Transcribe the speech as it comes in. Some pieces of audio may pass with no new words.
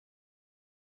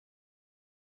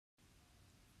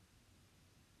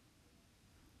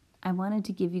I wanted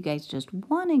to give you guys just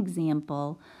one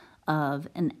example of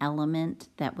an element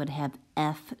that would have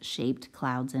F-shaped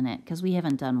clouds in it, because we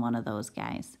haven't done one of those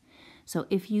guys. So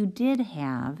if you did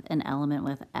have an element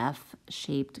with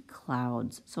F-shaped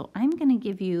clouds, so I'm going to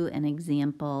give you an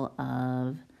example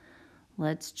of,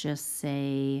 let's just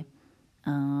say,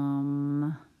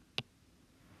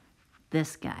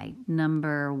 this guy,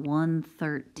 number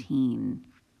 113.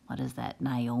 What is that,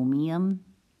 niobium?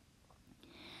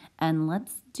 And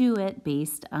let's do it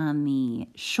based on the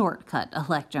shortcut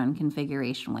electron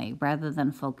configuration way rather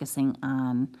than focusing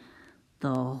on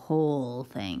the whole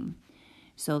thing.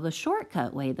 So the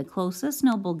shortcut way, the closest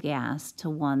noble gas to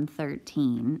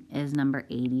 113 is number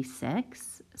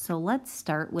 86. So let's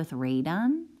start with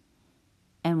radon.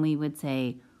 And we would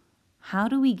say, how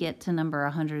do we get to number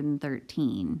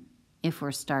 113 if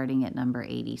we're starting at number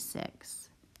 86?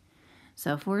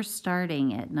 So if we're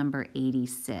starting at number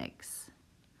 86,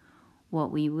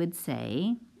 what we would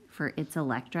say for its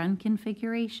electron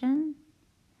configuration,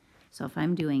 so if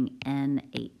I'm doing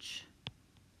NH,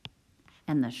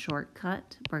 and the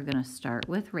shortcut, we're going to start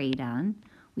with radon.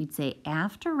 We'd say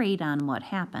after radon, what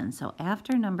happens? So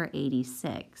after number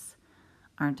 86,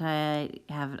 I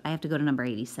have to go to number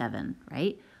 87,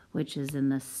 right? Which is in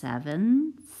the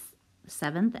seventh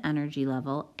energy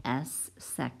level, S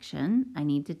section. I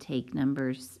need to take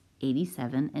numbers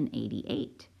 87 and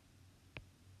 88.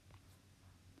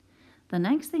 The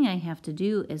next thing I have to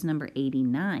do is number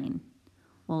 89.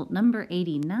 Well, number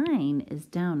 89 is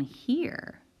down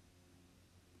here.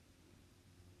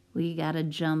 We got to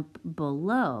jump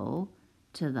below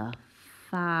to the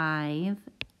 5F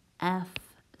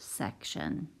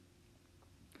section.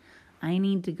 I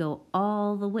need to go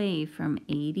all the way from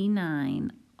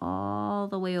 89 all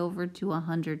the way over to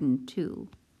 102.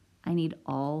 I need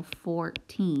all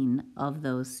 14 of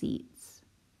those seats.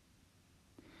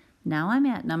 Now I'm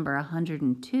at number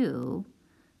 102,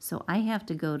 so I have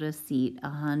to go to seat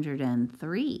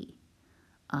 103.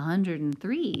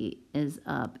 103 is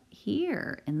up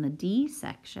here in the D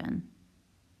section.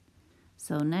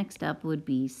 So next up would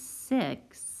be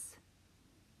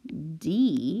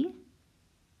 6D.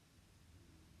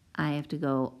 I have to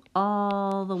go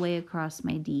all the way across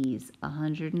my D's,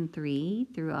 103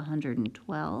 through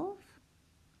 112.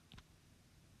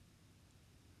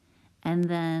 And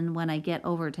then when I get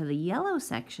over to the yellow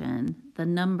section, the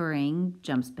numbering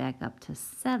jumps back up to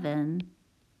 7P.